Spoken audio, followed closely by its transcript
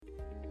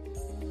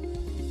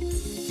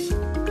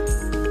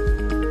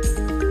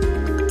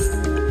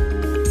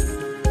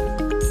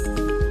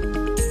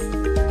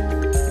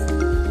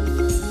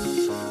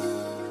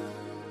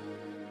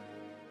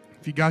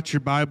got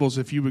your Bibles,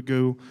 if you would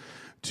go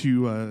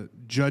to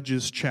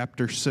Judges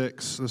chapter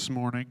 6 this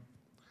morning.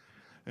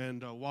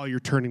 And while you're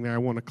turning there, I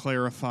want to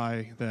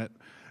clarify that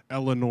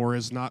Eleanor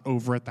is not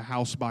over at the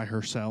house by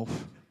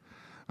herself.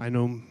 I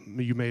know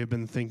you may have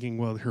been thinking,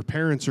 well, her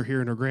parents are here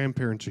and her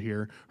grandparents are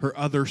here. Her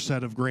other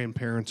set of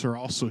grandparents are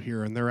also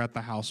here, and they're at the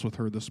house with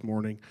her this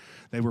morning.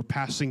 They were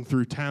passing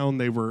through town.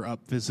 They were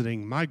up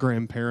visiting my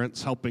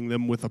grandparents, helping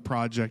them with a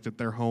project at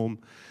their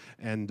home.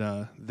 And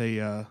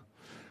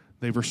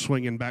they were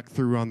swinging back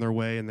through on their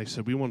way, and they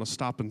said, we want to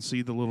stop and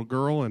see the little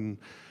girl. And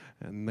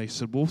they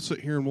said, we'll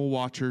sit here and we'll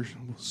watch her.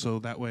 So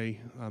that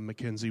way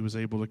Mackenzie was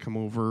able to come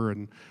over,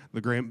 and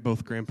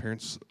both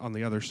grandparents on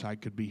the other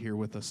side could be here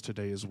with us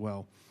today as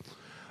well.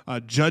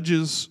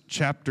 Judges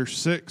chapter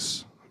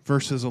 6,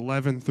 verses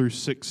 11 through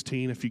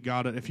 16, if you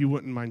got it. If you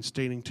wouldn't mind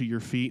standing to your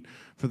feet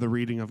for the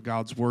reading of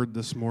God's word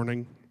this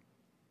morning.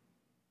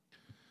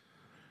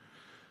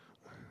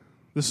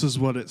 This is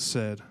what it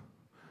said.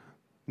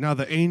 Now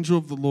the angel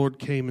of the Lord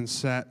came and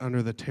sat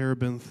under the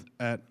terebinth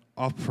at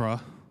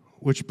Ophrah,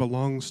 which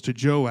belongs to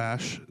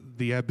Joash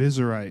the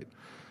Abizarite,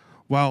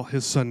 while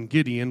his son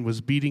Gideon was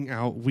beating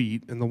out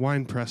wheat in the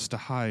winepress to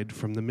hide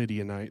from the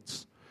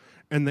Midianites.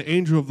 And the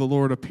angel of the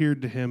Lord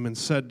appeared to him and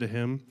said to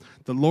him,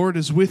 The Lord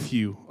is with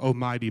you, O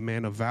mighty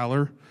man of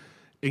valor.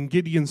 And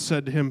Gideon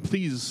said to him,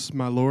 Please,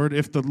 my Lord,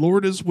 if the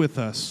Lord is with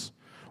us,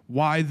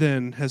 why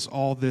then has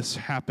all this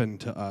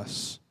happened to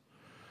us?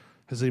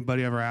 Has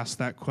anybody ever asked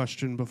that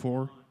question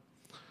before?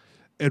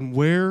 And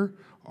where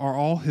are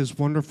all his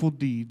wonderful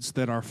deeds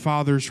that our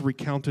fathers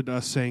recounted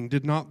us, saying,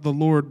 Did not the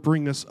Lord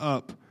bring us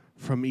up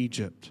from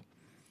Egypt?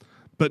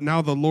 But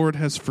now the Lord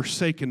has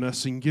forsaken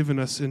us and given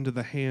us into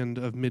the hand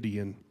of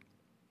Midian.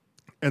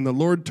 And the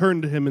Lord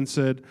turned to him and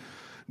said,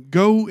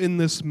 Go in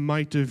this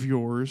might of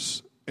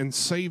yours and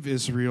save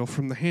Israel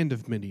from the hand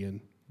of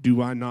Midian.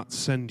 Do I not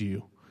send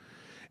you?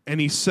 And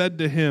he said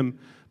to him,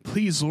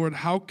 Please, Lord,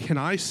 how can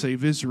I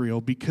save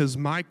Israel? Because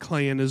my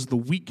clan is the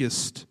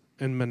weakest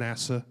in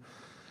Manasseh,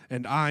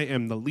 and I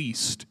am the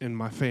least in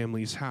my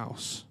family's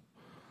house.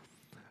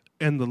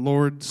 And the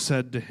Lord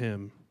said to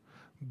him,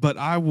 But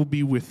I will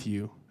be with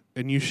you,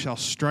 and you shall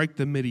strike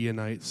the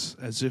Midianites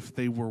as if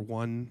they were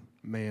one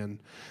man.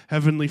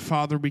 Heavenly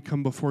Father, we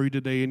come before you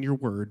today in your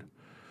word.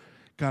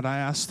 God, I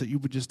ask that you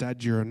would just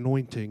add your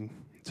anointing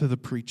to the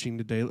preaching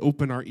today.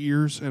 Open our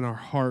ears and our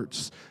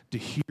hearts to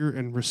hear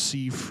and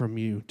receive from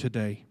you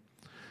today.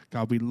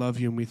 God, we love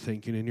you and we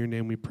thank you. In your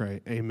name we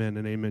pray. Amen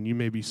and amen. You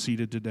may be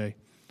seated today.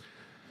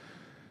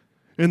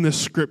 In this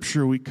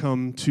scripture, we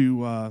come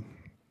to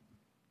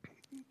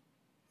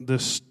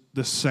this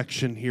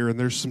section here, and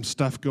there's some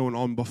stuff going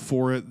on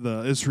before it.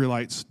 The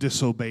Israelites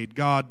disobeyed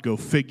God. Go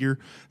figure.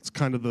 It's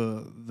kind of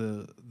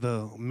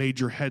the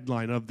major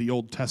headline of the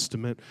Old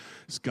Testament.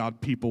 It's God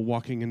people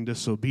walking in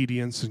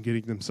disobedience and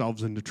getting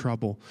themselves into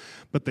trouble.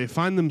 But they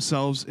find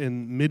themselves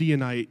in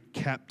Midianite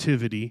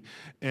captivity,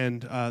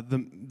 and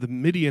the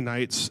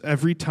Midianites,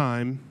 every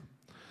time,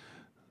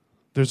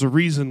 there's a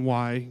reason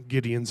why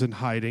Gideon's in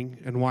hiding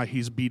and why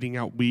he's beating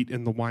out wheat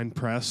in the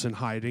winepress and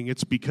hiding.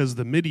 It's because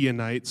the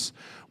Midianites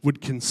would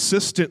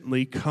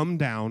consistently come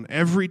down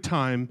every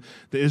time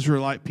the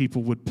Israelite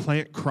people would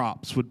plant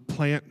crops, would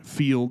plant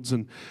fields,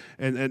 and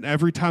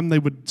every time they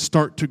would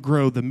start to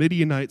grow, the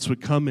Midianites would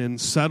come in,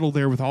 settle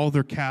there with all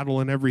their cattle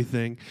and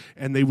everything,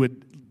 and they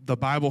would, the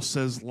Bible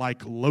says,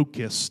 like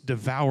locusts,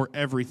 devour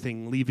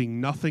everything, leaving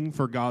nothing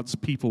for God's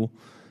people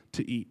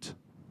to eat.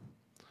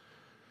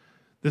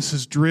 This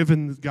has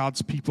driven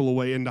God's people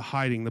away into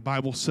hiding. The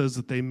Bible says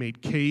that they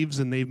made caves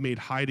and they've made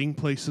hiding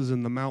places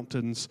in the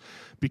mountains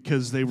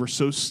because they were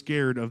so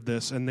scared of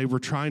this, and they were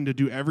trying to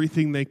do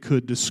everything they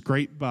could to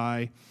scrape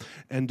by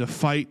and to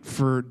fight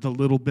for the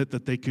little bit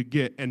that they could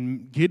get.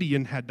 And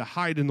Gideon had to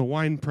hide in the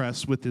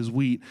winepress with his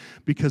wheat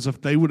because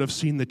if they would have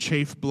seen the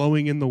chaff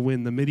blowing in the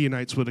wind, the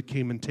Midianites would have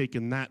came and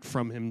taken that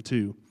from him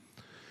too.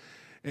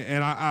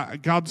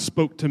 And God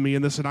spoke to me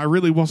in this, and I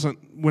really wasn't,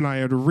 when I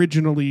had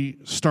originally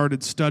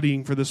started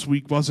studying for this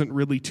week, wasn't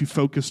really too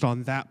focused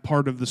on that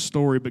part of the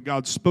story, but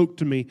God spoke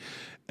to me,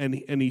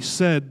 and he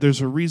said, there's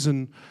a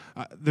reason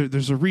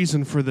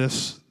for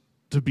this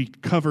to be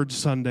covered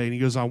Sunday, and he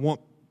goes, I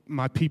want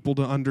my people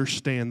to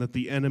understand that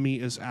the enemy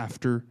is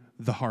after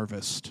the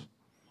harvest.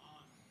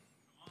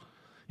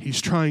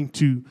 He's trying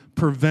to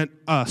prevent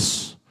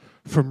us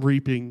from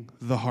reaping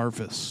the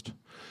harvest.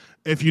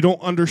 If you don't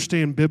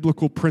understand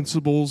biblical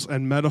principles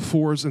and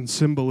metaphors and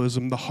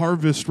symbolism, the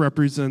harvest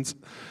represents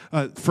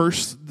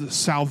first the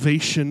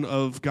salvation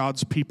of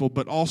God's people,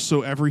 but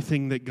also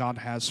everything that God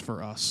has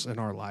for us in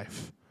our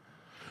life.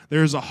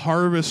 There is a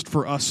harvest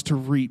for us to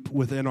reap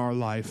within our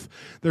life.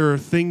 There are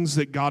things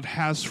that God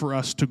has for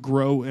us to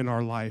grow in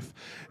our life.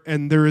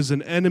 And there is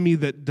an enemy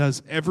that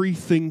does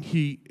everything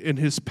in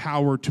his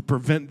power to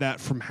prevent that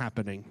from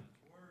happening.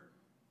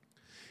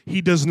 He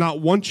does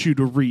not want you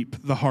to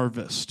reap the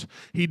harvest.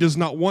 He does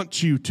not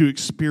want you to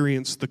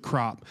experience the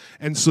crop.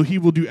 And so he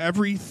will do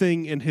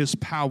everything in his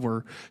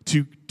power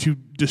to to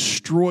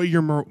destroy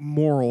your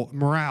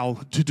morale,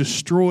 to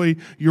destroy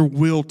your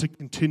will to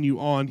continue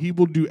on. He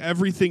will do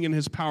everything in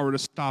his power to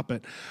stop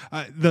it.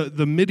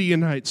 The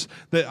Midianites,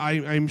 that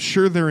I'm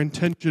sure their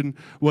intention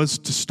was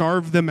to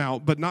starve them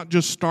out, but not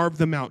just starve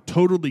them out,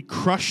 totally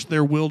crush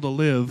their will to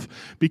live,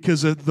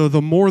 because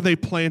the more they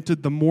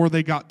planted, the more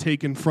they got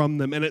taken from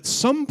them. And at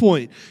some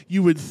point,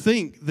 you would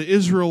think the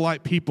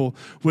Israelite people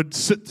would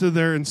sit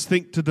there and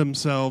think to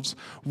themselves,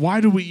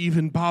 why do we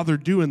even bother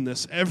doing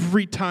this?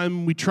 Every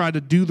time we try to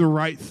do the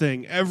right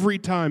thing, every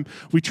time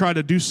we try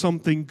to do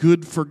something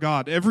good for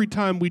God, every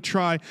time we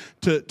try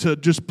to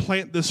just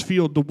plant this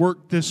field, to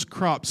work this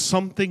crop,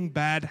 something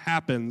bad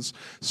happens.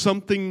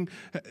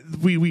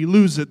 We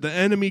lose it. The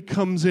enemy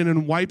comes in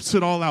and wipes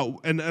it all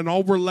out, and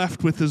all we're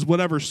left with is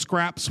whatever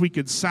scraps we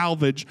could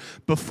salvage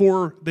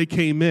before they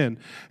came in.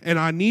 And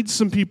I need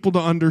some people to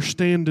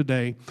understand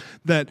today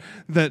that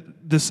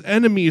this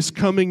enemy is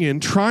coming in,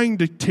 trying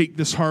to take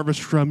this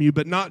harvest from you,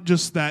 but not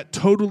just that,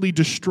 totally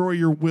destroy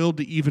your will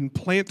to even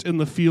plant in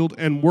the field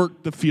and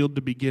work the field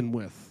to begin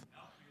with.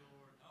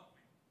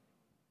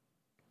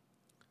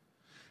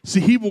 See,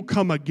 he will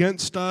come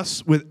against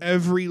us with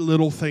every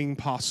little thing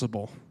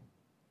possible.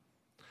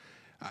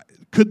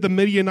 Could the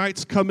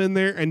Midianites come in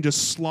there and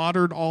just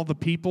slaughtered all the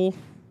people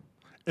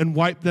and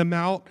wipe them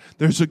out?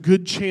 There's a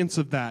good chance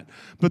of that.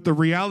 But the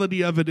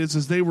reality of it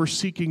is they were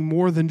seeking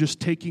more than just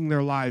taking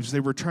their lives. They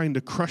were trying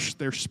to crush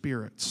their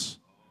spirits.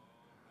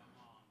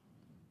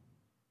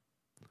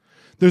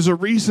 There's a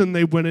reason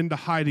they went into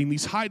hiding.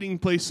 These hiding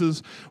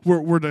places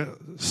were to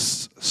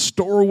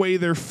store away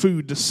their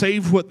food, to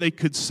save what they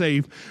could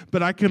save.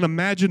 But I can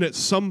imagine at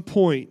some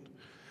point,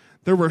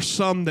 there were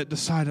some that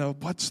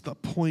decided, what's the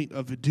point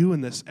of doing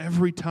this?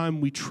 Every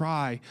time we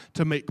try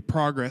to make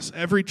progress,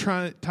 every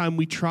time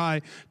we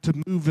try to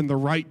move in the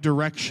right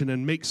direction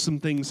and make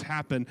some things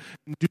happen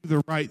and do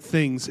the right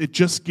things, it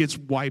just gets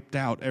wiped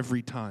out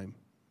every time.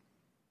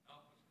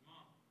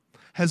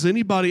 Has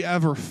anybody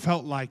ever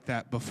felt like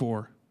that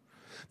before?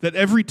 That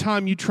every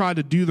time you try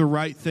to do the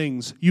right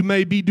things, you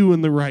may be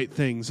doing the right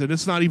things, and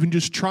it's not even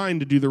just trying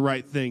to do the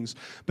right things,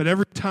 but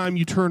every time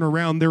you turn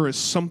around, there is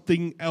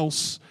something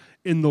else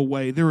in the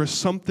way. There is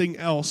something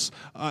else,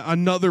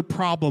 another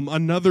problem,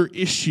 another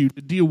issue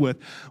to deal with.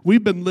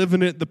 We've been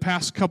living it the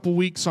past couple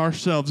weeks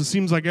ourselves. It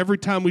seems like every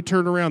time we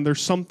turn around,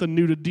 there's something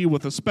new to deal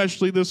with,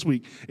 especially this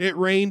week. It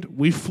rained,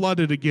 we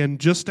flooded again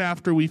just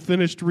after we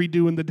finished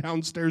redoing the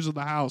downstairs of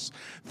the house.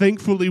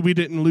 Thankfully, we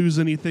didn't lose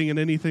anything and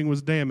anything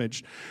was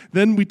damaged.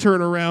 Then we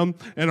turn around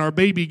and our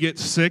baby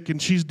gets sick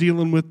and she's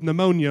dealing with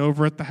pneumonia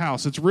over at the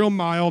house. It's real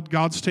mild.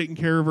 God's taking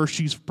care of her.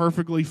 She's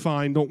perfectly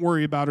fine. Don't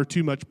worry about her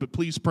too much, but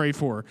please pray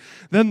for her.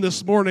 Then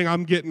this morning,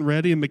 I'm getting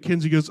ready, and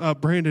Mackenzie goes,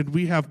 Brandon,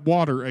 we have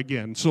water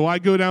again. So I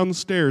go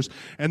downstairs,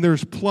 and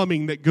there's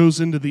plumbing that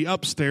goes into the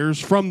upstairs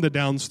from the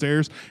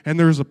downstairs, and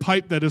there's a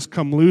pipe that has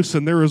come loose,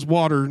 and there is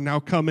water now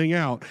coming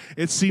out.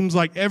 It seems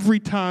like every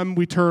time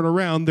we turn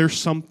around, there's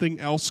something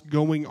else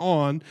going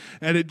on,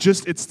 and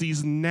it's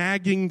these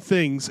nagging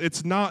things.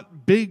 It's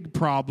not big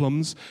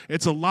problems.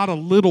 It's a lot of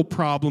little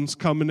problems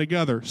coming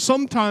together.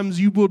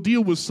 Sometimes you will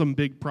deal with some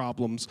big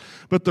problems,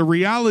 but the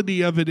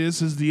reality of it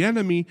is the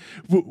enemy...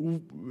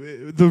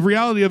 The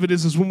reality of it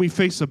is when we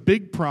face a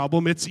big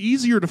problem, it's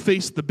easier to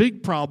face the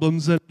big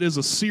problems than it is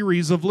a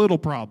series of little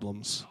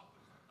problems.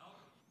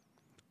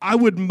 I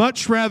would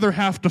much rather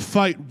have to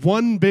fight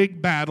one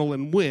big battle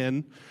and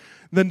win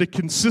than to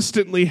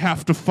consistently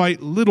have to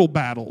fight little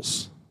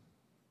battles.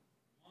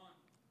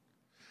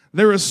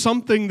 There is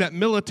something that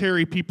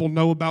military people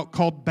know about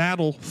called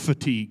battle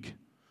fatigue.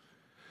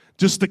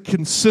 Just a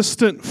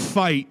consistent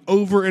fight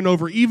over and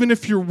over, even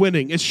if you're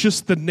winning. It's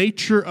just the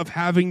nature of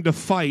having to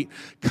fight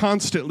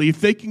constantly.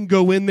 If they can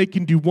go in, they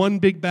can do one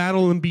big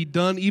battle and be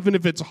done. Even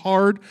if it's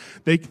hard,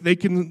 they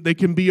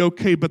can be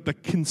okay. But the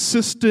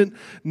consistent,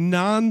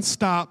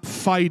 nonstop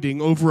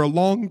fighting over a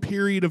long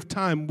period of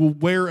time will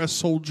wear a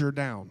soldier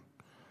down.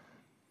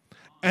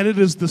 And it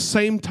is the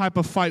same type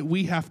of fight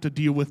we have to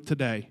deal with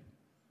today.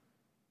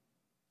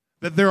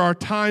 That there are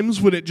times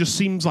when it just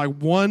seems like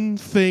one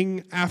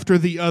thing after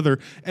the other.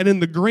 And in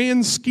the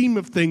grand scheme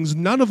of things,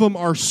 none of them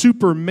are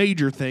super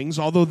major things,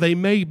 although they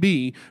may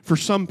be for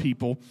some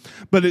people.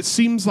 But it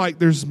seems like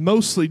there's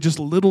mostly just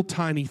little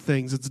tiny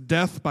things. It's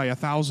death by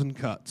 1,000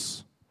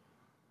 cuts.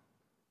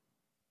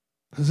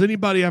 Has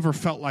anybody ever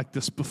felt like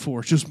this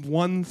before? It's just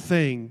one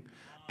thing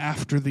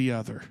after the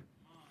other.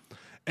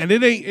 And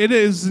it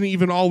isn't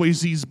even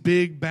always these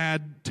big,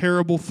 bad,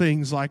 terrible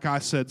things, like I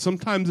said.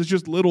 Sometimes it's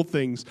just little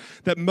things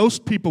that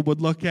most people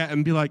would look at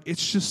and be like,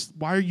 it's just,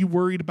 why are you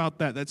worried about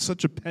that? That's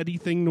such a petty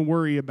thing to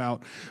worry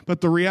about.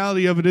 But the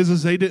reality of it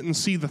is they didn't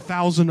see the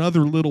 1,000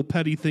 other little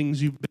petty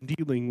things you've been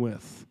dealing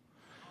with.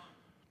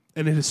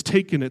 And it has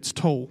taken its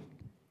toll.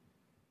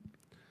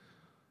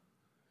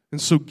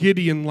 And so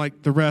Gideon,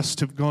 like the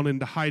rest, have gone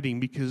into hiding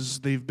because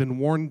they've been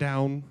worn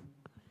down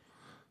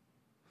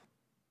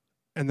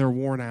and they're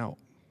worn out.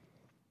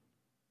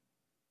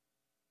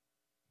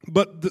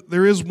 But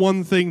there is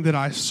one thing that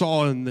I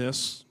saw in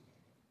this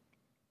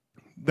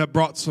that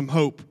brought some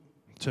hope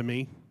to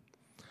me.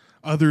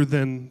 other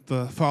than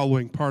the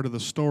following part of the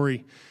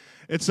story.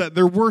 It's that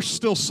there were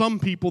still some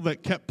people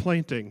that kept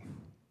planting.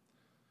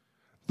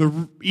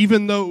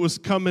 Even though it was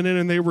coming in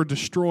and they were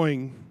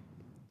destroying.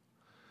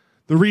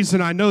 The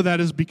reason I know that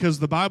is because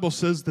the Bible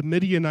says the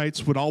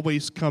Midianites would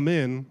always come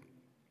in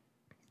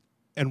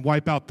and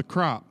wipe out the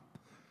crop.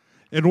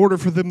 In order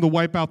for them to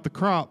wipe out the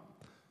crop,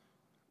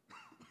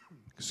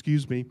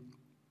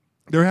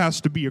 there has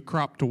to be a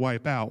crop to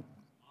wipe out.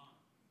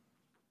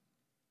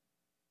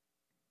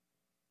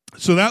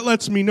 So that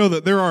lets me know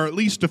that there are at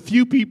least a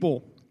few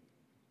people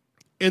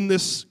in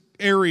this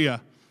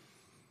area,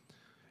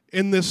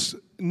 in this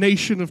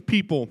nation of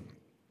people,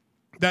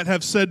 that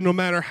have said no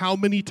matter how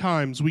many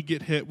times we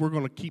get hit, we're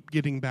going to keep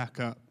getting back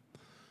up.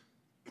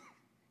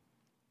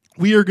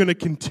 We are going to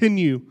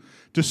continue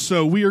to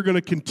sow. We are going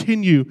to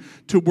continue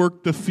to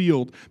work the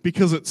field,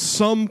 because at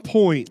some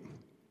point,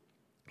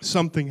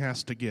 something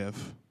has to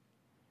give.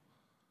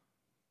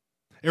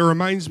 It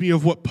reminds me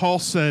of what Paul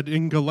said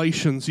in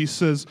Galatians. He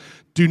says,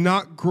 "Do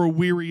not grow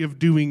weary of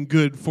doing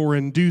good, for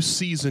in due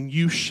season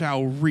you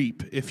shall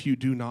reap if you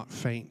do not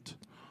faint."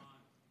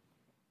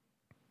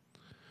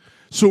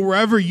 So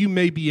wherever you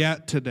may be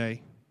at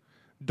today,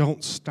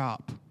 don't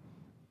stop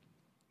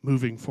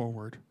moving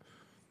forward.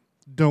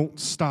 Don't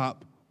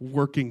stop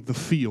working the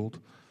field,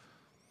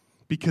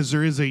 because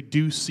there is a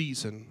due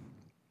season.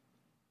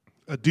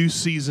 A due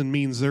season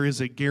means there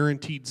is a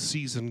guaranteed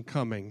season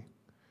coming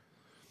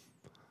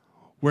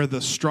where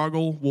the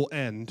struggle will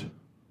end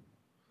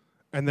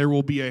and there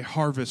will be a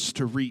harvest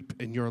to reap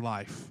in your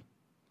life.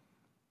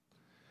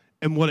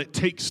 And what it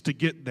takes to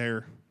get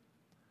there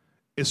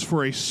is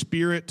for a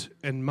spirit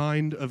and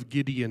mind of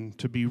Gideon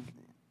to be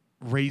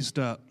raised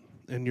up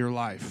in your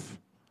life.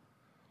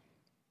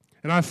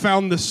 And I've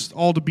found this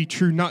all to be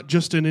true, not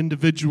just in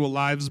individual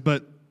lives,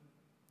 but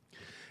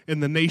in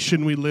the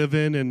nation we live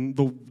in and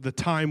the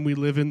time we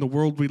live in, the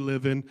world we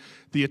live in,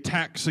 the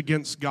attacks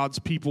against God's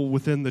people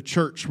within the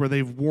church, where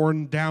they've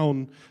worn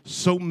down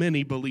so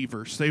many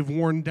believers. They've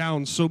worn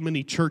down so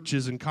many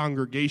churches and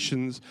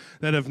congregations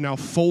that have now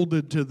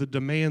folded to the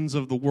demands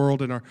of the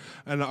world and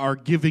are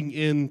giving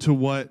in to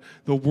what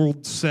the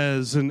world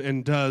says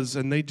and does.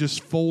 And they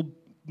just fold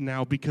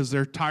now because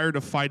they're tired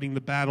of fighting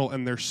the battle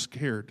and they're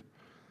scared.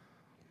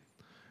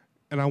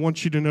 And I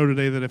want you to know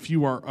today that if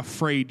you are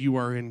afraid, you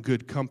are in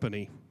good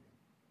company.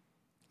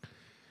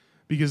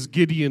 Because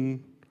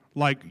Gideon,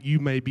 like you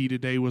may be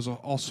today, was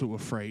also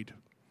afraid.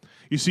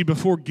 You see,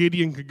 before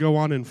Gideon could go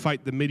on and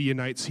fight the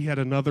Midianites, he had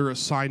another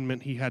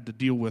assignment he had to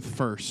deal with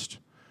first.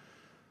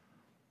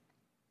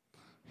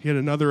 He had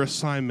another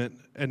assignment,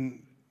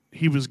 and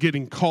he was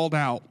getting called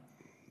out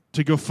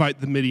to go fight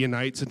the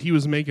Midianites, and he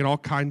was making all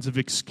kinds of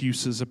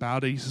excuses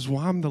about it. He says,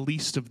 "Well, I'm the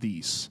least of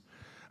these.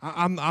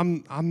 I'm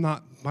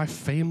not, my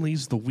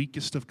family's the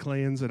weakest of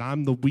clans, and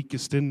I'm the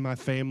weakest in my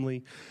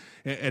family,"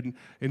 and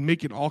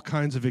making all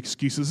kinds of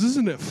excuses.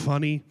 Isn't it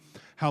funny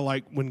how,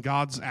 like, when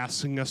God's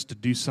asking us to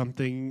do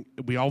something,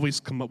 we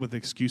always come up with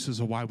excuses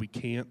of why we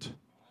can't?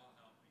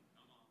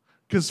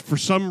 Because for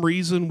some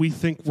reason, we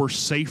think we're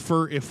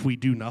safer if we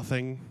do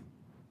nothing.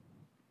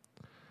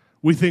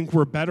 We think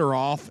we're better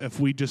off if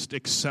we just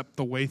accept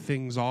the way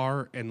things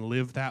are and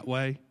live that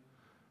way.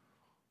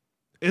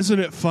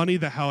 Isn't it funny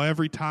that how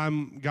every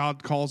time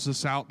God calls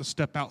us out to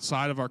step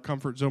outside of our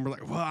comfort zone, we're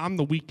like, "Well, I'm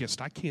the weakest.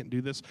 I can't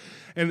do this."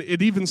 And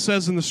it even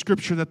says in the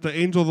scripture that the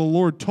angel of the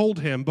Lord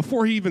told him,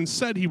 before he even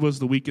said he was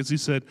the weakest, he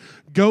said,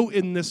 "Go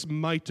in this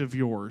might of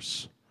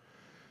yours."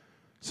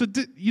 So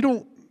you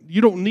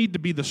don't need to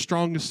be the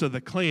strongest of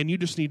the clan. You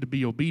just need to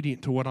be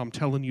obedient to what I'm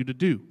telling you to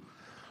do.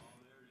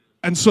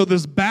 And so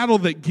this battle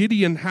that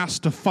Gideon has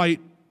to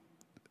fight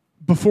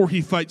before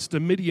he fights the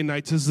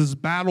Midianites is this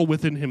battle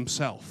within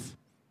himself.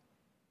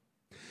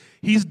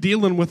 He's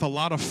dealing with a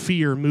lot of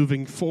fear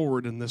moving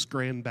forward in this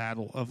grand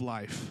battle of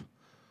life.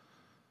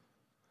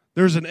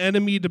 There's an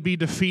enemy to be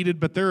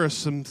defeated, but there is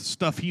some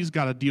stuff he's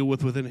got to deal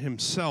with within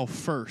himself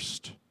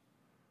first.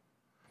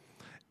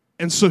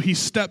 And so he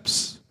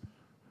steps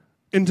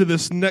into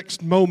this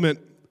next moment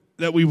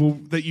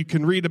that you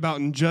can read about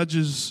in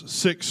Judges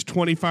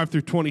 6:25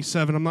 through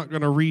 27. I'm not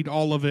going to read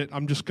all of it.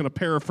 I'm just going to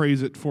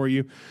paraphrase it for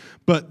you.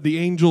 But the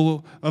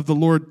angel of the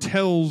Lord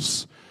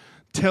tells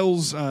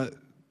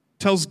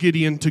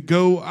Gideon to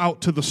go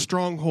out to the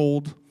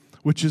stronghold,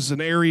 which is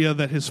an area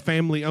that his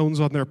family owns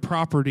on their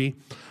property,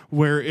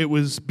 where it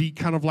was be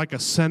kind of like a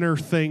center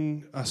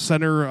thing,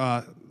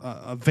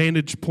 a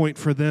vantage point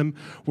for them,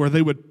 where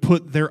they would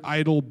put their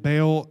idol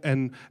Baal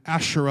and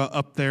Asherah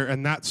up there,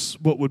 and that's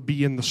what would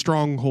be in the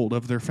stronghold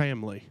of their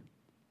family.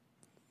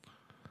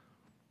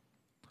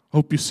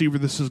 Hope you see where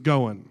this is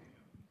going.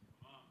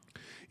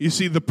 You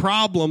see, the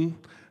problem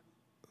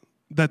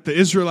that the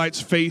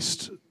Israelites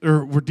faced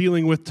or were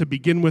dealing with to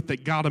begin with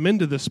that got them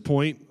into this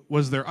point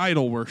was their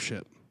idol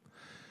worship.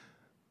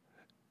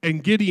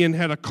 And Gideon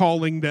had a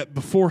calling that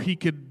before he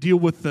could deal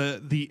with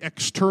the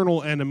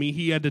external enemy,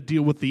 he had to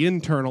deal with the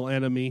internal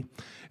enemy.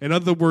 In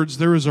other words,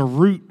 there was a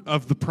root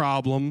of the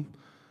problem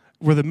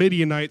where the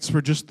Midianites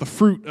were just the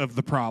fruit of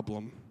the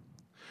problem.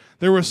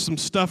 There was some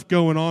stuff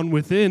going on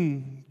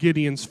within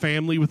Gideon's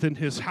family, within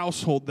his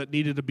household, that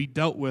needed to be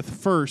dealt with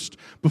first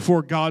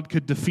before God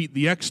could defeat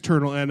the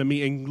external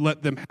enemy and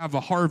let them have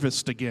a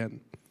harvest again.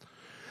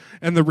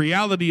 And the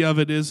reality of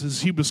it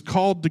is he was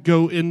called to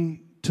go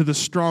into the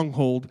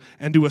stronghold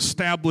and to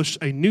establish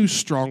a new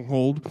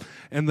stronghold.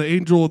 And the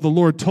angel of the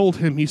Lord told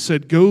him, he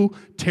said, go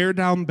tear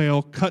down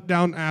Baal, cut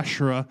down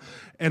Asherah,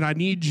 and I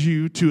need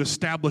you to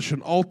establish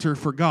an altar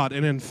for God.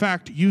 And in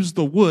fact, use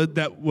the wood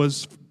that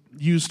was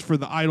used for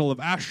the idol of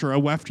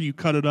Asherah after you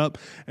cut it up,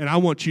 and I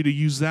want you to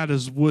use that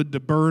as wood to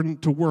burn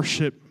to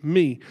worship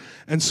me.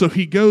 And so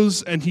he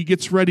goes and he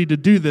gets ready to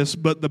do this,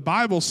 but the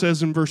Bible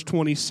says in verse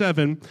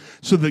 27,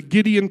 so that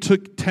Gideon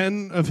took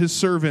 10 of his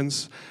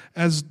servants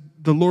as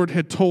the Lord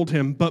had told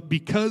him, but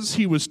because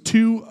he was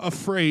too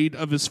afraid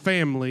of his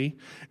family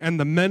and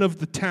the men of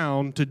the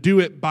town to do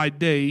it by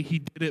day, he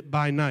did it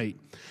by night.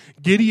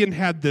 Gideon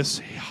had this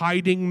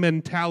hiding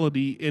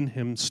mentality in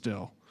him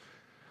still.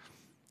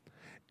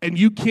 And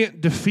you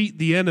can't defeat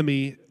the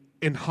enemy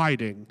in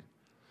hiding.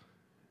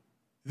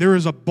 There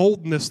is a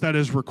boldness that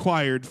is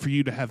required for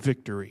you to have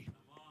victory.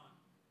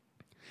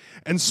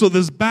 And so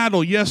this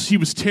battle, yes, he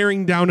was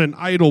tearing down an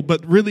idol,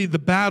 but really the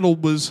battle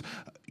was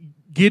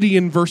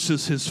Gideon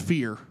versus his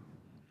fear.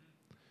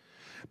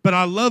 But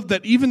I love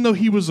that even though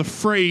he was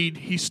afraid,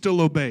 he still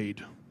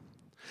obeyed.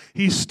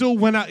 He still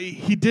went out.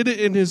 He did it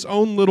in his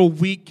own little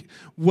weak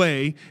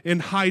way, in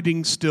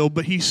hiding still,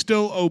 but he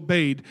still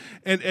obeyed.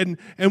 And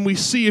we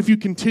see, if you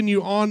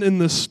continue on in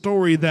this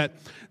story, that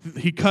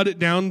he cut it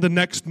down. The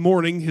next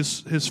morning,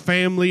 his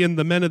family and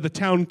the men of the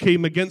town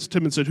came against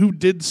him and said, who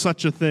did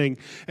such a thing?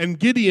 And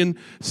Gideon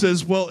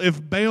says, well, if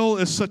Baal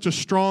is such a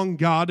strong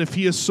God, if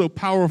he is so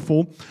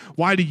powerful,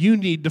 why do you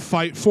need to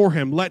fight for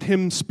him? Let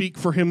him speak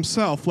for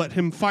himself. Let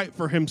him fight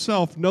for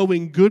himself,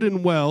 knowing good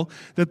and well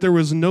that there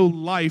was no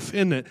life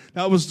in it.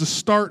 That was the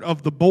start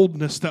of the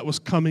boldness that was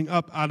coming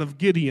up out of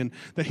Gideon,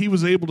 that he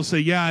was able to say,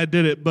 yeah, I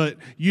did it, but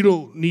you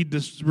don't need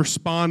to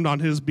respond on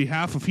his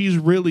behalf. If he's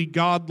really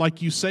God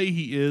like you say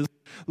he is,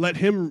 let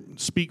him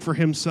speak for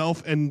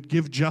himself and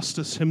give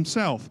justice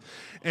himself.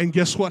 And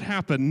guess what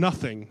happened?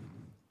 Nothing.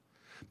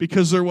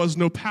 Because there was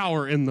no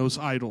power in those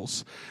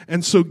idols.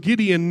 And so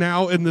Gideon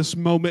now in this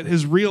moment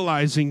is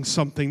realizing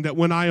something, that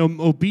when I am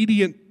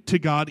obedient to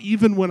God,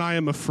 even when I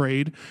am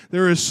afraid,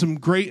 there is some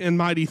great and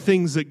mighty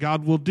things that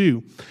God will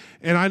do.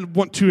 And I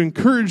want to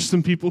encourage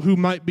some people who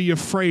might be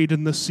afraid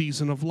in this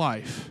season of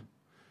life.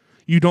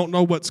 You don't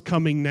know what's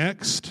coming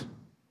next.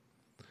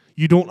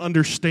 You don't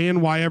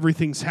understand why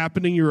everything's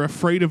happening. You're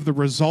afraid of the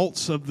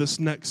results of this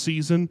next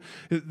season.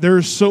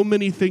 There's so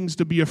many things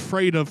to be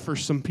afraid of for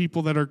some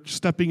people that are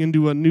stepping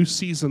into a new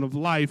season of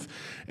life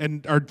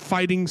and are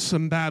fighting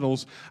some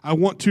battles. I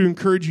want to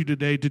encourage you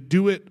today to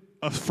do it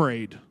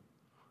afraid.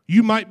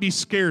 You might be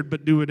scared,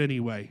 but do it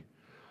anyway.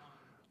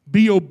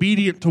 Be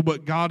obedient to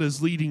what God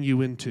is leading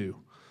you into.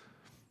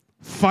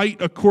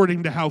 Fight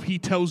according to how He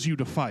tells you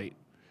to fight.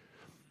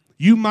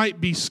 You might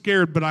be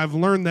scared, but I've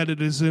learned that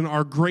it is in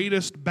our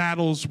greatest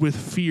battles with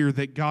fear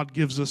that God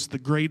gives us the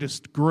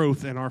greatest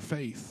growth in our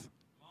faith.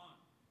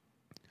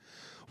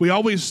 We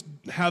always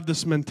have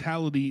this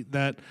mentality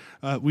that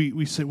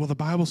we say, well, the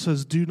Bible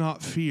says do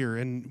not fear,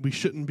 and we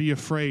shouldn't be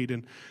afraid.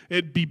 And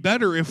it'd be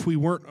better if we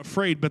weren't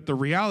afraid, but the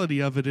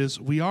reality of it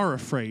is we are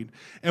afraid.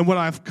 And what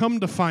I've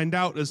come to find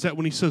out is that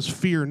when he says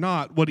fear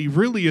not, what he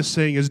really is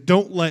saying is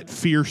don't let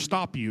fear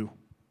stop you.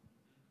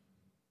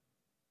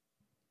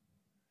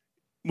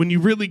 When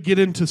you really get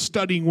into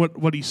studying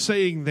what he's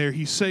saying there,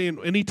 he's saying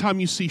anytime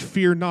you see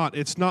fear not,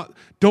 it's not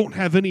don't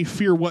have any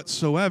fear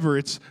whatsoever.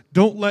 It's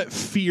don't let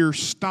fear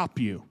stop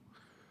you.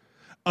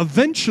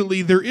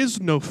 Eventually, there is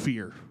no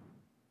fear.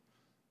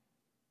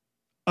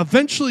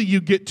 Eventually, you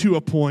get to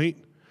a point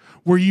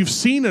where you've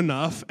seen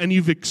enough and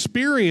you've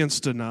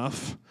experienced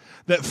enough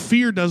that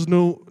fear does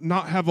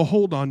not have a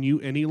hold on you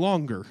any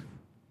longer.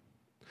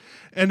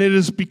 And it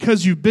is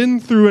because you've been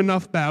through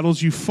enough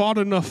battles, you've fought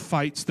enough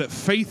fights, that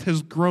faith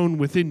has grown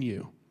within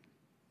you.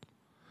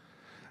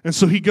 And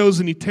so he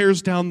goes and he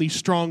tears down these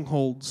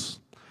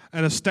strongholds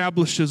and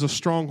establishes a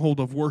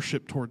stronghold of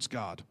worship towards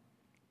God.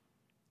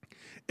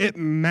 It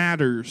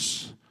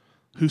matters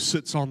who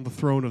sits on the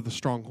throne of the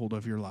stronghold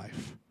of your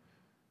life.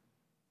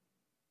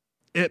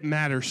 It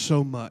matters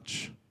so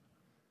much.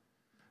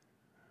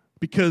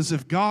 Because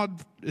if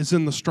God is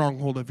in the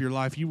stronghold of your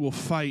life, you will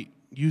fight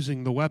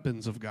using the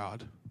weapons of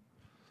God.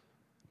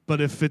 But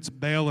if it's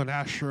Baal and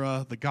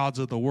Asherah, the gods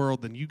of the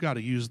world, then you got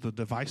to use the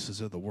devices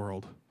of the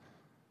world.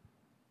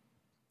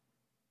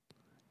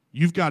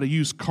 You've got to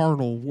use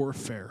carnal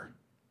warfare,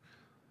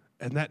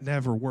 and that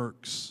never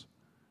works.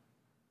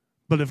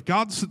 But if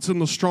God sits in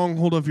the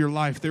stronghold of your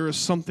life, there is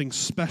something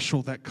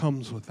special that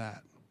comes with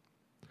that.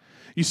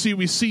 You see,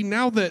 we see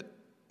now that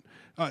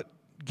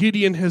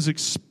Gideon has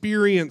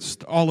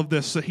experienced all of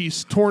this, that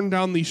he's torn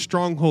down these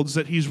strongholds,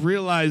 that he's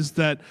realized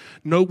that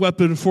no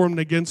weapon formed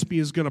against me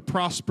is going to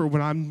prosper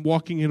when I'm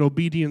walking in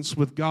obedience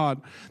with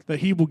God, that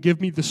he will give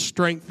me the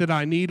strength that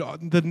I need.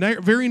 The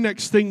very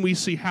next thing we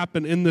see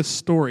happen in this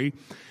story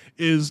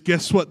is,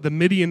 guess what? The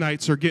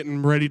Midianites are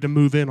getting ready to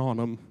move in on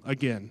them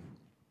again.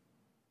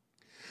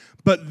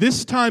 But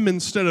this time,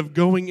 instead of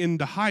going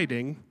into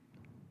hiding,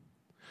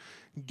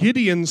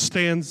 Gideon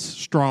stands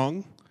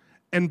strong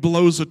and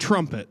blows a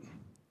trumpet.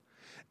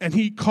 And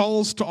he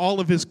calls to all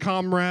of his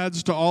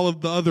comrades, to all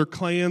of the other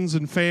clans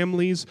and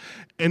families,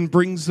 and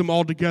brings them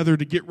all together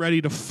to get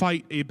ready to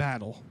fight a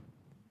battle.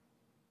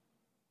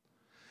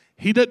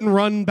 He didn't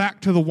run back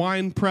to the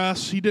wine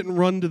press. He didn't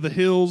run to the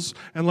hills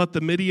and let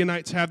the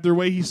Midianites have their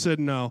way. He said,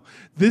 no,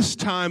 this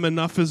time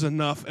enough is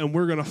enough, and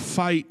we're going to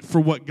fight for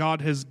what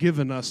God has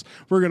given us.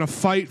 We're going to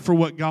fight for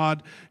what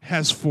God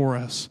has for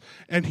us.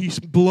 And he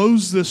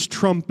blows this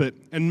trumpet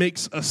and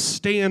makes a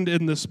stand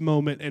in this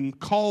moment and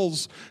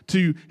calls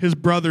to his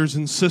brothers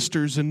and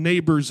sisters and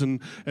neighbors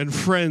and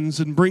friends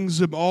and brings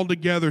them all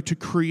together to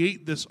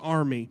create this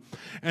army.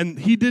 And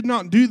he did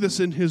not do this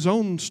in his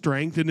own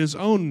strength, in his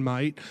own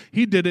might.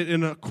 He did it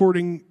in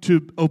according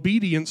to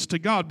obedience to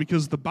God,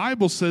 because the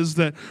Bible says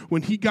that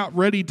when he got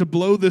ready to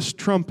blow this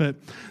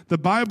trumpet, the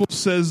Bible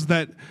says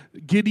that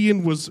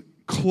Gideon was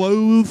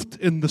clothed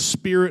in the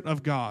Spirit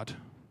of God.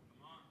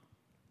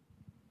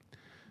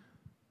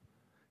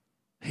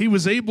 He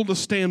was able to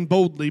stand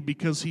boldly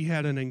because he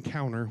had an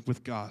encounter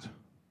with God.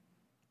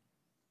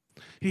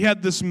 He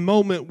had this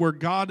moment where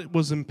God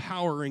was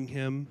empowering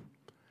him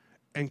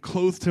and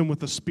clothed him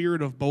with a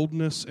spirit of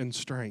boldness and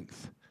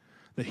strength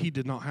that he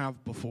did not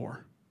have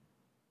before.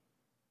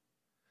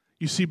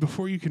 You see,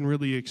 before you can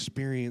really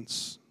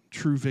experience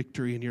true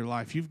victory in your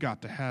life, you've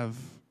got to have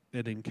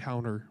an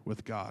encounter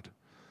with God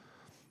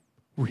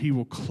where he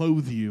will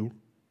clothe you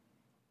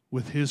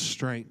with his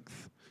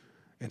strength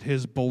and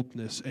his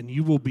boldness, and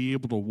you will be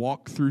able to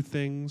walk through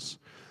things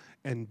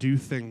and do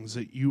things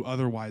that you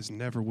otherwise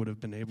never would have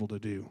been able to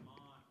do.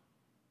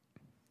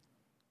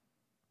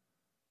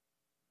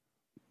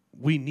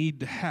 We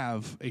need to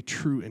have a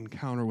true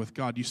encounter with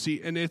God. You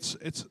see, and it's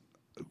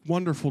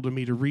wonderful to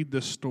me to read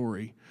this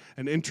story,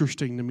 and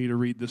interesting to me to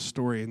read this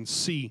story and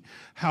see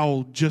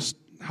how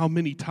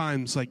many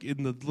times, like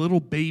in the little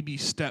baby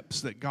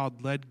steps that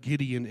God led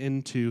Gideon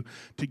into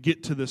to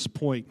get to this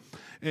point.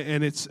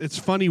 And it's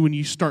funny when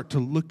you start to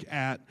look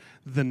at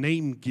the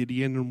name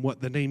Gideon and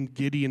what the name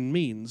Gideon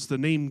means. The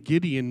name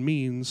Gideon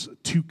means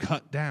to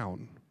cut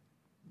down.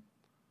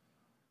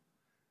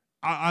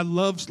 I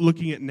love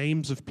looking at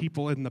names of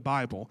people in the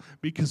Bible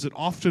because it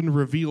often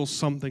reveals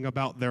something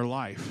about their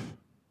life.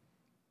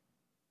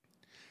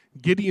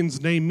 Gideon's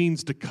name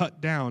means to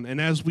cut down, and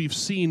as we've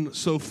seen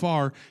so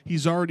far,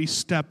 he's already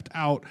stepped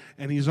out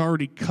and he's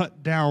already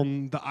cut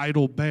down the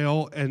idol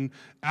Baal and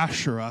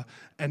Asherah,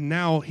 and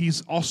now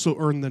he's also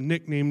earned the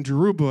nickname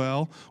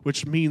Jerubbaal,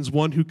 which means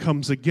one who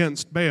comes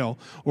against Baal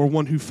or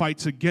one who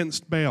fights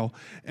against Baal.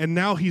 And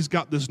now he's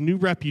got this new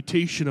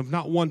reputation of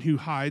not one who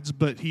hides,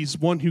 but he's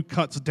one who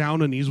cuts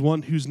down, and he's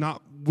one who's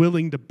not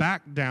willing to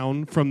back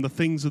down from the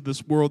things of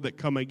this world that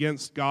come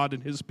against God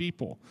and his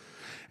people.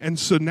 And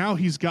so now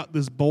he's got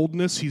this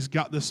boldness, he's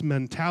got this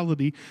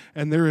mentality,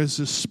 and there is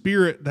this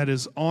spirit that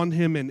is on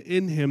him and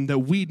in him that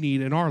we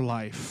need in our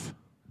life.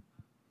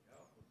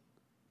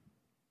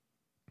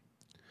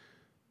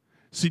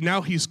 See,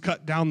 now he's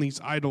cut down these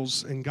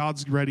idols, and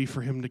God's ready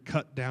for him to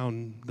cut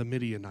down the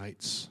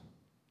Midianites.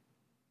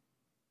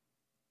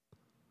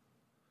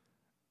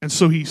 And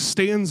so he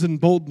stands in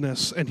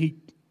boldness, and he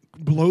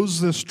blows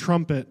this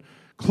trumpet,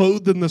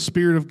 clothed in the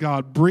Spirit of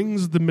God,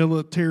 brings the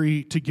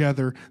military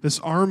together, this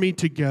army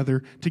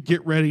together, to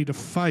get ready to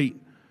fight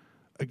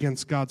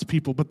against God's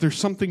people. But there's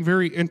something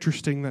very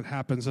interesting that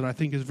happens that I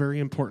think is very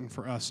important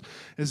for us,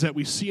 is that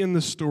we see in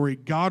this story,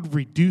 God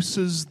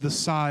reduces the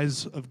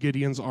size of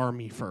Gideon's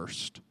army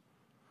first.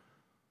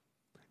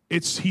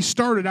 He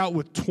started out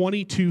with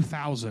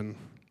 22,000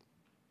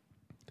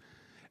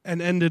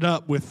 and ended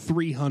up with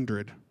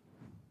 300.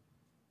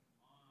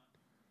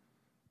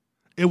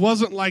 It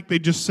wasn't like they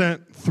just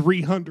sent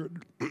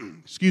 300,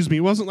 it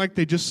wasn't like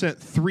they just sent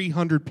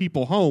 300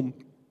 people home.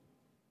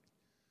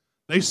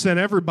 They sent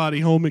everybody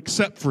home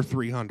except for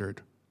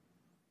 300.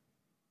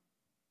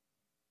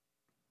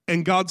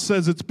 And God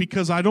says, it's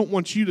because I don't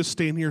want you to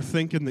stand here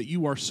thinking that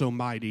you are so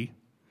mighty.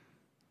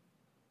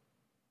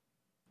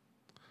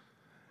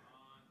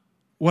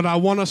 What I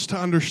want us to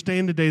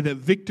understand today, that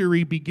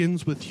victory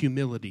begins with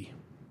humility.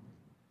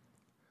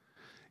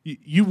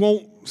 You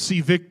won't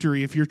see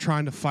victory if you're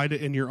trying to fight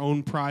it in your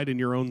own pride and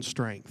your own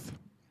strength.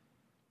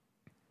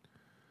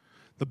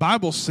 The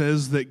Bible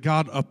says that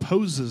God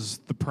opposes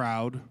the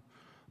proud,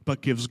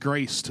 but gives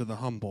grace to the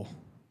humble.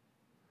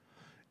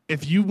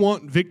 If you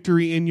want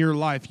victory in your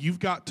life, you've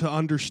got to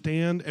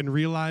understand and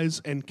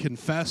realize and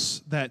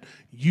confess that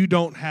you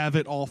don't have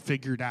it all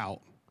figured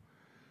out.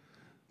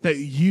 That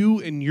you,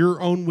 in your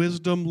own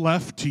wisdom,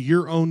 left to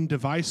your own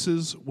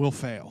devices, will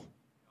fail.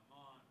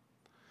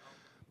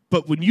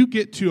 But when you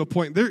get to a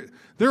point,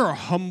 there are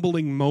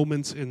humbling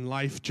moments in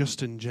life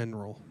just in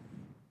general.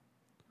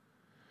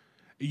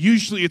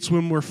 Usually it's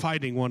when we're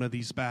fighting one of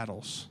these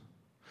battles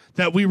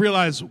that we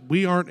realize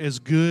we aren't as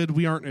good,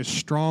 we aren't as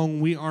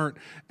strong, we aren't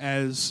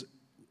as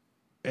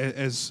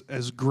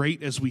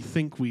great as we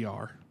think we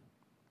are.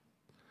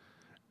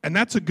 And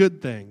that's a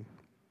good thing.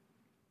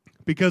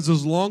 Because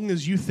as long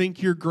as you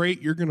think you're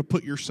great, you're going to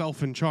put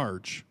yourself in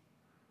charge.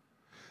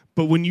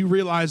 But when you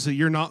realize that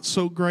you're not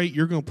so great,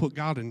 you're going to put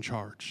God in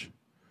charge.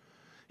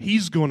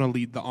 He's going to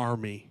lead the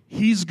army.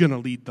 He's going to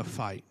lead the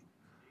fight.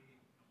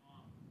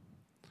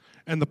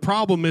 And the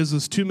problem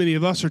is too many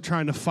of us are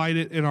trying to fight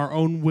it in our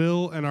own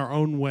will and our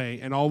own way.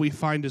 And all we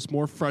find is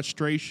more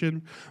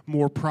frustration,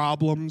 more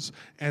problems.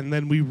 And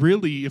then we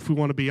really, if we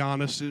want to be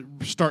honest,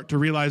 start to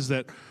realize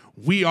that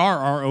we are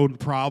our own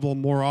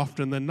problem more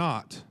often than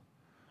not.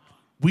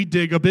 We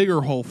dig a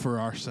bigger hole for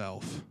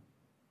ourselves.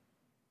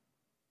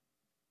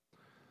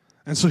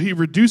 And so he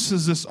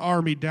reduces this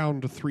army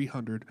down to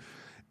 300.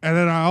 And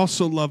then I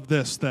also love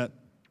this, that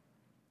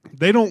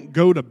they don't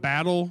go to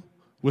battle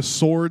with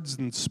swords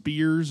and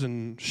spears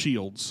and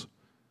shields.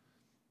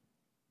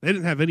 They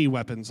didn't have any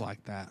weapons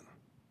like that.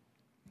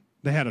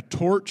 They had a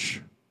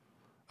torch,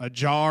 a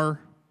jar,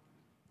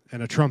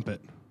 and a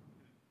trumpet.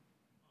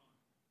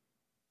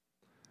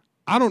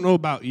 I don't know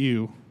about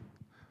you.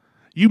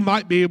 You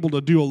might be able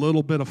to do a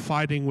little bit of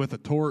fighting with a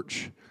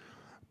torch,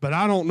 but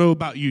I don't know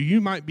about you.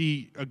 You might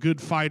be a good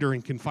fighter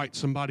and can fight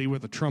somebody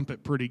with a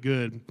trumpet pretty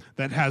good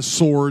that has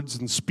swords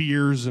and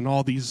spears and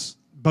all these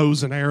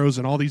bows and arrows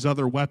and all these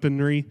other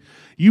weaponry.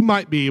 You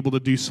might be able to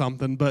do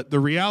something, but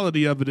the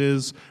reality of it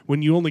is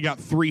when you only got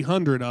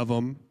 300 of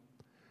them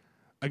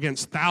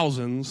against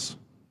thousands,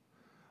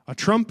 a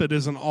trumpet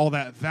isn't all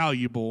that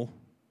valuable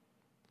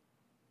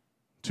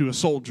to a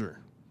soldier.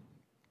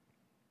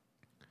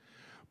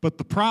 But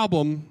the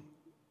problem,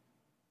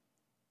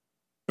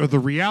 or the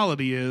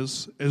reality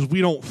is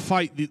we don't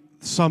fight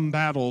some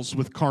battles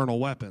with carnal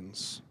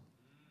weapons.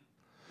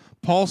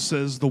 Paul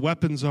says the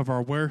weapons of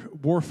our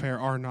warfare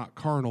are not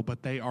carnal,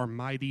 but they are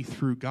mighty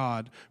through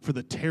God for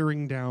the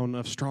tearing down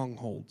of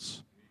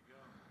strongholds.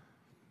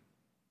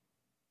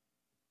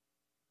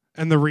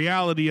 And the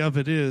reality of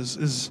it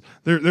is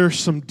there's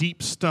some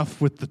deep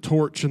stuff with the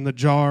torch and the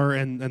jar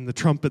and the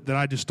trumpet that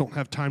I just don't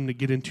have time to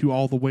get into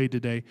all the way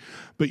today.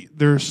 But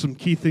there's some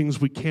key things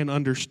we can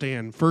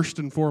understand. First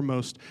and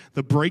foremost,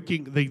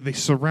 they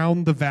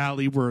surround the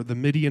valley where the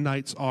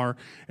Midianites are,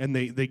 and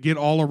they get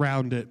all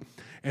around it.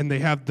 And they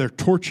have their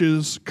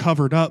torches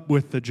covered up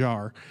with the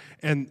jar.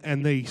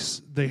 And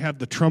they have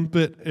the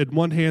trumpet in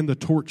one hand, the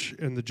torch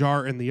and the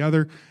jar in the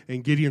other.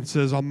 And Gideon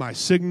says, on my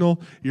signal,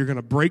 you're going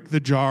to break the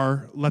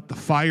jar, let the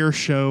fire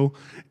show,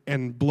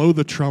 and blow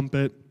the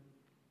trumpet,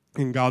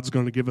 and God's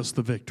going to give us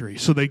the victory.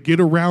 So they get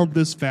around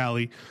this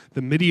valley.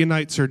 The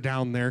Midianites are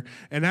down there.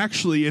 And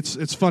actually,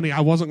 it's funny.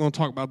 I wasn't going to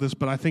talk about this,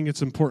 but I think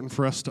it's important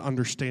for us to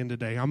understand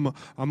today. I'm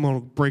going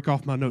to break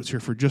off my notes here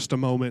for just a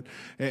moment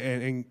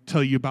and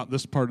tell you about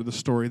this part of the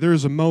story. There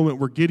is a moment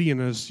where Gideon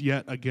is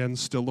yet again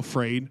still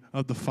afraid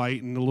of the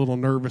fight and a little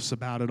nervous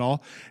about it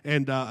all.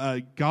 And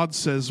God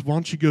says, why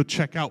don't you go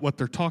check out what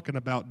they're talking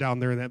about down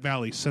there in that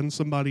valley? Send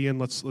somebody in.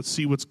 Let's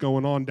see what's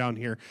going on down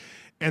here.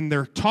 And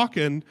they're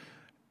talking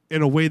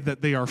in a way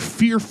that they are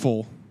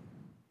fearful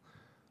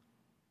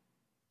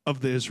of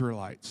the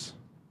Israelites.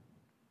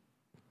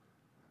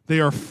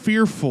 They are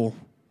fearful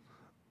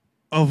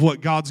of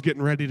what God's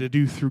getting ready to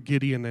do through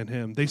Gideon and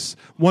him.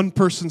 One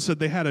person said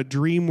they had a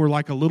dream where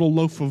like a little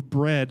loaf of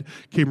bread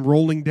came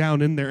rolling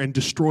down in there and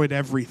destroyed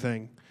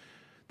everything.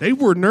 They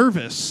were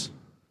nervous.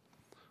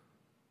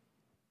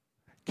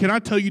 Can I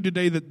tell you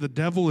today that the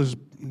devil is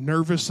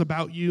nervous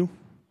about you?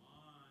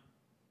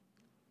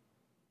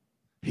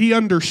 He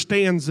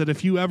understands that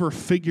if you ever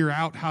figure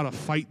out how to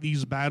fight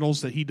these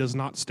battles, that he does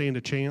not stand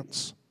a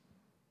chance.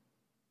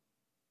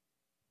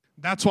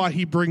 That's why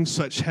he brings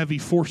such heavy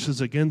forces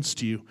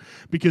against you,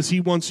 because he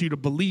wants you to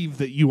believe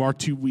that you are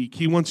too weak.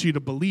 He wants you to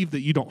believe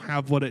that you don't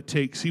have what it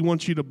takes. He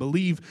wants you to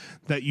believe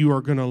that you are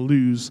going to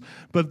lose.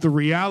 But the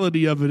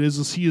reality of it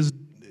is he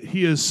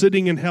is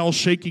sitting in hell,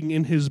 shaking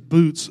in his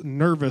boots,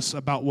 nervous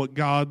about what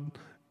God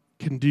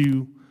can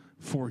do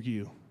for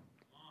you.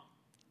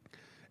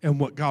 And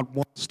what God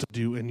wants to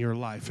do in your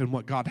life and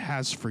what God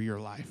has for your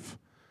life.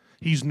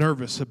 He's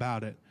nervous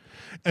about it.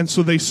 And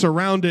so they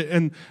surround it,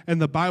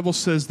 and the Bible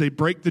says they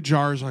break the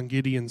jars on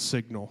Gideon's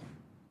signal.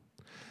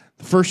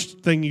 The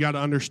first thing you got to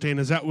understand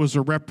is that was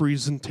a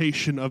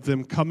representation of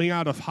them coming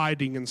out of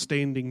hiding and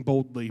standing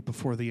boldly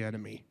before the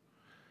enemy.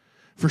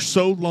 For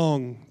so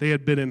long they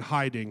had been in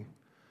hiding,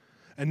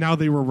 and now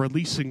they were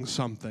releasing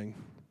something.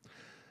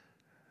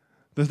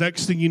 The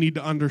next thing you need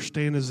to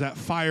understand is that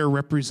fire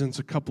represents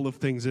a couple of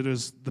things. It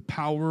is the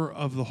power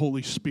of the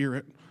Holy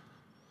Spirit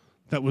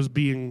that was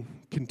being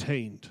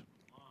contained.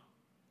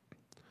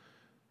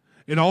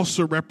 It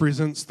also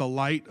represents the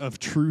light of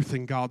truth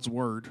in God's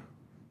word.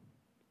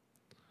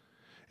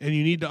 And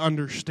you need to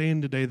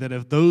understand today that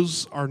if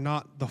those are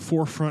not the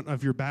forefront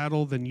of your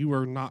battle, then you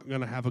are not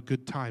going to have a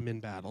good time in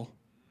battle.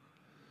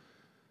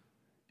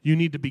 You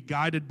need to be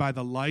guided by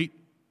the light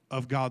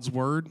of God's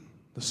word.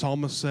 The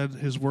psalmist said,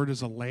 his word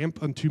is a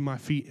lamp unto my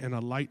feet and a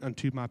light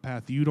unto my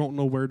path. You don't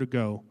know where to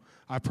go,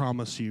 I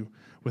promise you,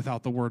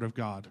 without the word of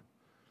God.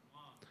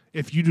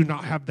 if you do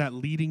not have that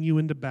leading you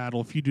into battle,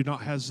 if you do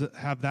not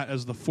have that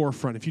as the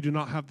forefront, if you do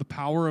not have the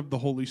power of the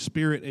Holy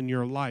Spirit in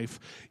your life,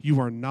 you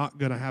are not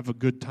going to have a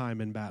good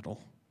time in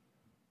battle.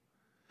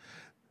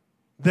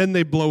 Then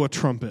they blow a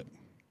trumpet.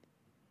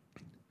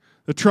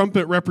 The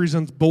trumpet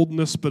represents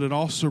boldness, but it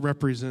also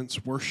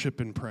represents worship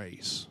and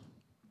praise.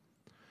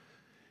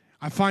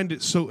 I find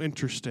it so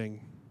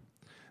interesting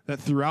that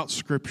throughout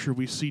Scripture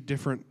we see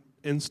different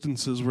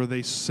instances where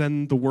they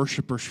send the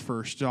worshipers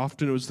first.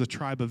 Often it was the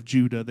tribe of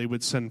Judah they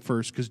would send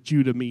first, because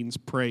Judah means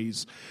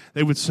praise.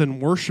 They would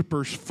send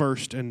worshipers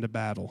first into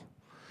battle,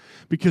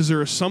 because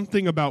there is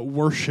something about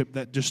worship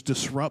that just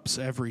disrupts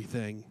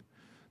everything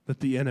that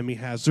the enemy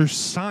has. There's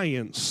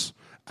science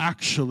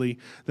actually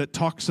that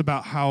talks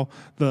about how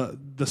the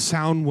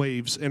sound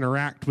waves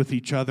interact with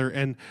each other,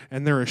 and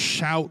there are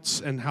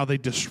shouts and how they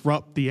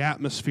disrupt the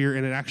atmosphere,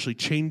 and it actually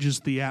changes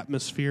the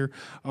atmosphere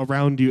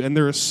around you. And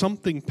there is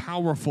something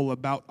powerful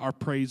about our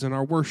praise and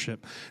our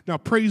worship. Now,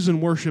 praise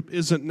and worship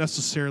isn't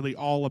necessarily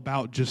all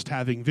about just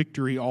having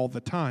victory all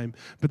the time,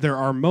 but there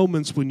are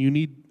moments when you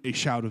need a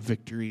shout of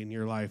victory in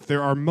your life.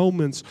 There are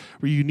moments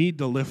where you need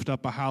to lift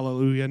up a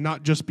hallelujah,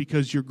 not just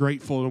because you're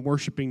grateful and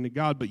worshiping to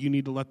God, but you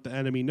need to let the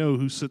enemy know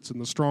who sits in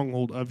the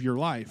stronghold of your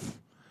life.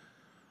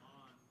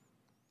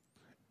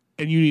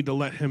 And you need to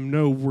let him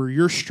know where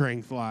your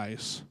strength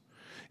lies.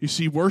 You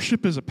see,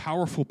 worship is a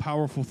powerful,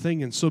 powerful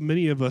thing, and so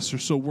many of us are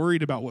so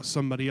worried about what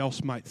somebody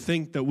else might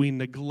think that we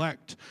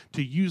neglect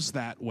to use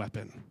that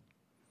weapon.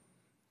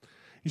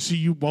 You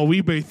see, while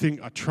we may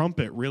think, a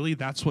trumpet, really?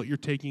 That's what you're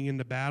taking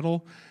into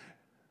battle?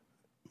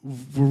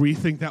 Where we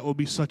think that will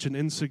be such an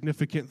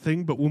insignificant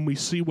thing, but when we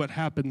see what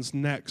happens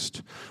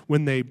next,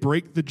 when they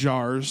break the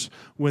jars,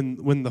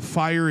 when the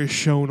fire is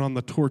shown on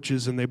the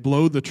torches and they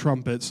blow the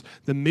trumpets,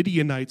 the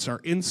Midianites are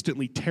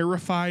instantly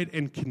terrified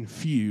and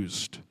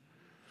confused.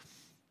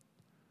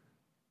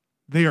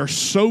 They are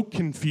so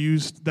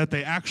confused that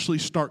they actually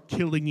start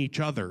killing each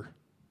other.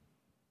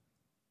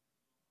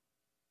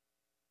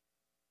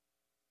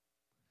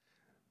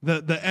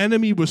 The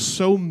enemy was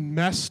so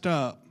messed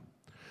up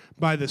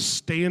by the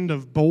stand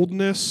of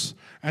boldness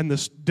and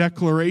this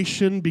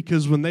declaration,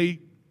 because when they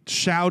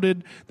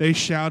shouted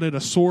a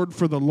sword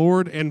for the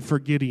Lord and for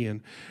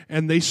Gideon.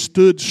 And they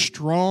stood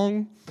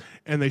strong,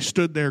 and they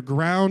stood their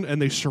ground,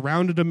 and they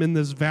surrounded them in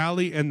this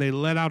valley, and they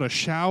let out a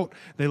shout,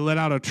 they let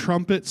out a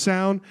trumpet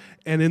sound,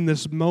 and in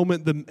this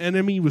moment, the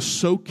enemy was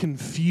so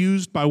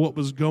confused by what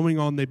was going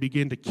on, they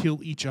began to kill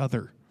each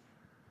other.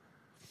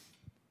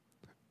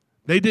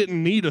 They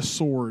didn't need a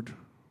sword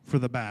for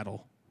the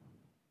battle.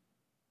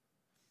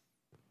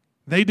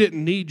 They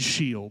didn't need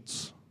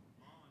shields,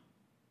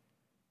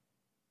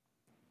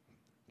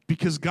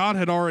 because God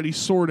had already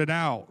sorted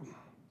out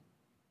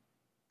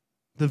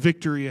the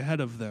victory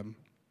ahead of them.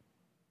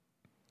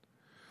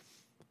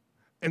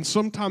 And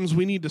sometimes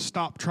we need to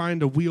stop trying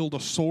to wield a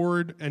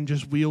sword and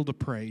just wield a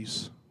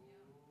praise.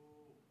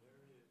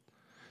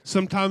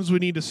 Sometimes we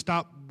need to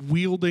stop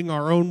wielding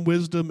our own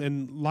wisdom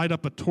and light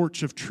up a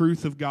torch of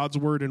truth of God's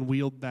word and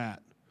wield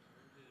that.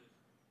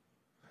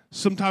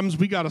 Sometimes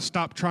we got to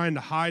stop trying to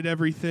hide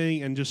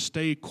everything and just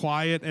stay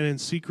quiet and in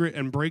secret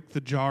and break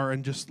the jar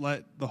and just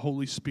let the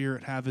Holy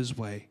Spirit have his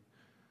way.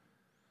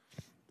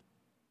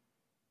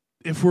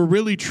 If we're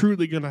really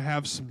truly going to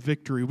have some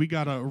victory, we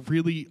got to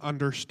really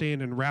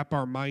understand and wrap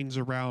our minds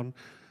around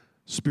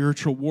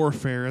spiritual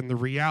warfare and the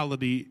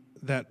reality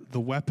that the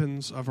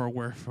weapons of our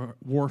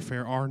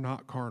warfare are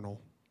not carnal,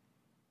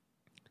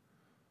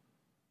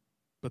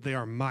 but they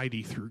are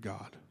mighty through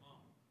God.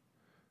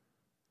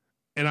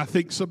 And I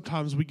think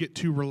sometimes we get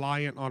too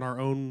reliant on our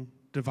own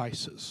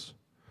devices.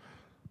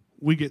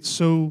 We get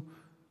so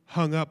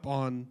hung up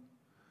on,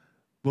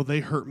 well, they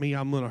hurt me,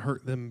 I'm going to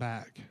hurt them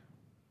back.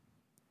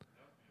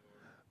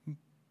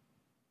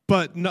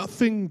 But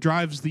nothing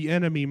drives the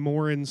enemy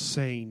more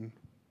insane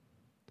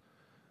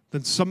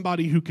than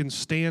somebody who can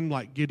stand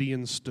like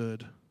Gideon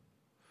stood.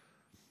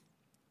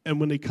 And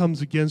when he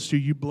comes against you,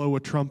 you blow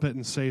a trumpet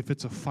and say, if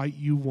it's a fight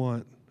you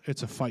want,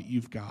 it's a fight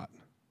you've got.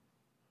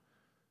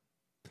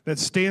 That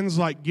stands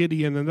like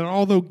Gideon, and that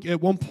although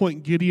at one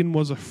point Gideon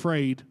was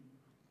afraid,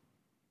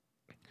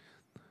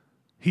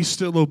 he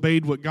still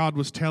obeyed what God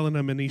was telling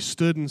him, and he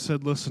stood and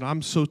said, listen,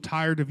 I'm so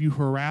tired of you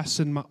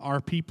harassing our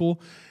people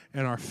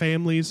and our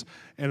families,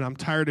 and I'm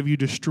tired of you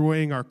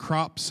destroying our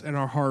crops and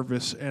our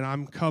harvests, and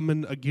I'm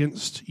coming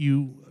against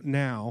you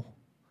now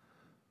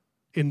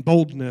in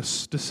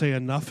boldness to say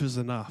enough is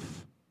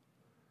enough.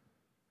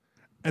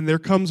 And there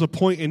comes a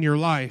point in your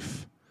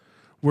life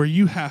where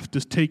you have to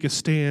take a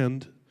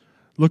stand,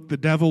 look the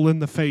devil in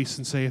the face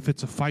and say, if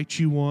it's a fight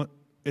you want,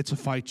 it's a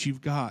fight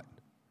you've got.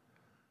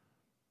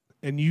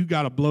 And you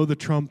got to blow the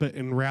trumpet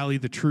and rally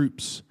the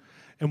troops.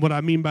 And what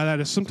I mean by that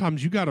is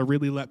sometimes you got to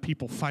really let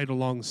people fight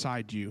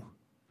alongside you.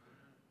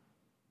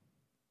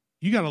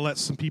 You got to let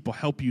some people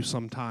help you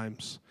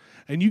sometimes.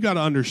 And you got to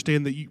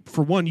understand that,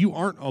 for one, you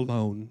aren't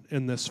alone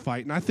in this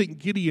fight. And I think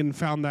Gideon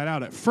found that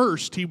out. At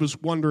first, he was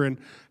wondering,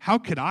 how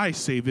could I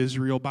save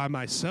Israel by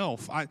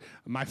myself?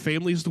 My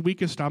family's the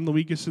weakest. I'm the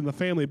weakest in the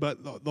family.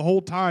 But the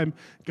whole time,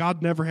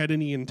 God never had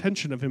any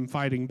intention of him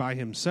fighting by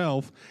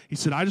himself. He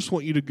said, I just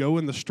want you to go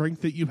in the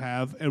strength that you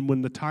have, and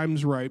when the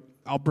time's right,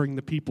 I'll bring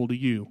the people to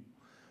you.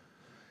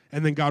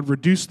 And then God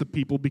reduced the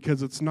people,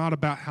 because it's not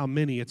about how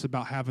many, it's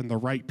about having the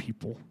right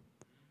people.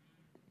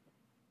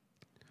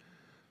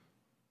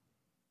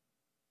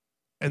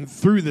 And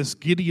through this,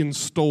 Gideon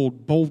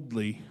stood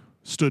boldly,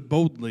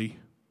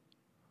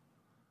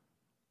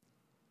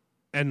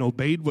 and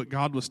obeyed what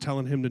God was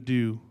telling him to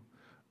do,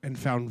 and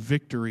found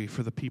victory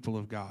for the people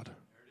of God.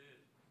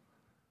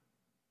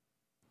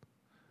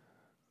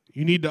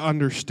 You need to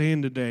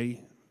understand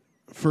today,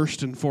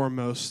 first and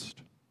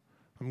foremost,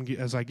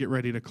 as I get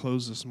ready to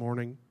close this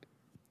morning,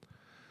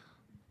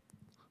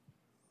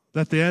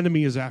 that the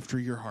enemy is after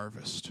your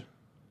harvest.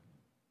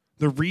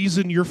 The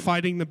reason you're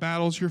fighting the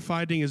battles you're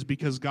fighting is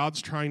because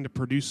God's trying to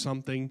produce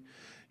something.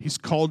 He's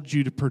called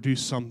you to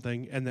produce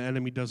something, and the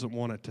enemy doesn't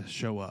want it to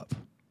show up.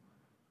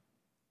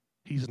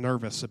 He's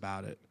nervous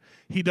about it.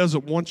 He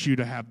doesn't want you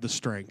to have the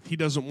strength.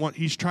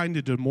 He's trying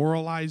to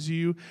demoralize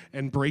you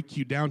and break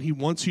you down. He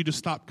wants you to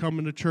stop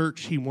coming to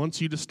church. He wants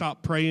you to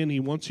stop praying. He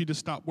wants you to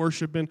stop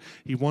worshiping.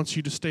 He wants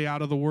you to stay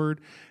out of the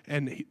Word.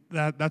 And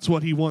that's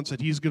what he wants.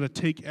 That he's going to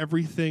take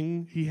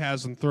everything he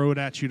has and throw it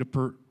at you to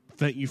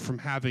prevent you from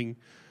having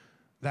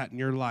that in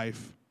your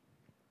life.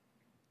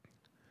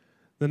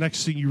 The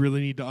next thing you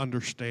really need to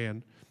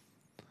understand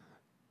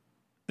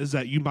is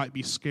that you might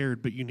be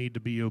scared, but you need to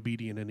be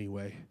obedient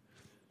anyway.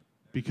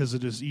 Because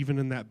it is even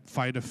in that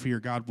fight of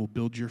fear, God will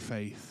build your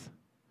faith.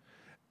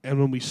 And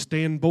when we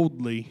stand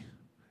boldly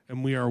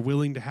and we are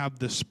willing to have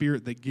the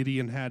spirit that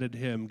Gideon had in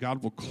him,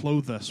 God will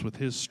clothe us with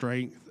his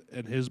strength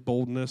and his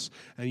boldness,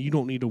 and you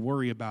don't need to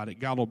worry about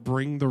it. God will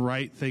bring the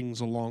right things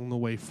along the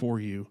way for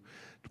you.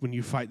 When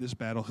you fight this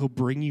battle, he'll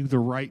bring you the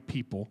right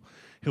people.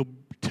 He'll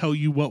tell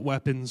you what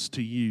weapons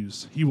to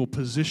use. He will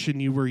position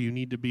you where you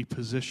need to be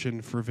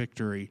positioned for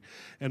victory.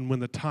 And when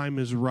the time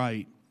is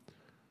right,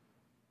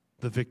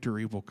 the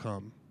victory will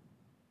come.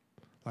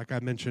 Like I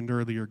mentioned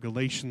earlier,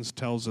 Galatians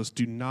tells us,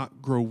 do not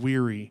grow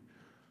weary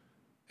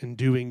in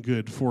doing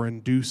good, for in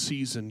due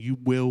season you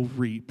will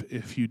reap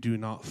if you do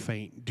not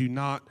faint. Do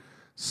not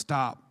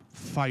stop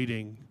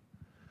fighting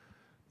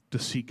to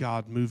see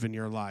God move in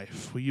your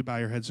life. Will you bow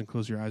your heads and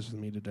close your eyes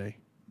with me today?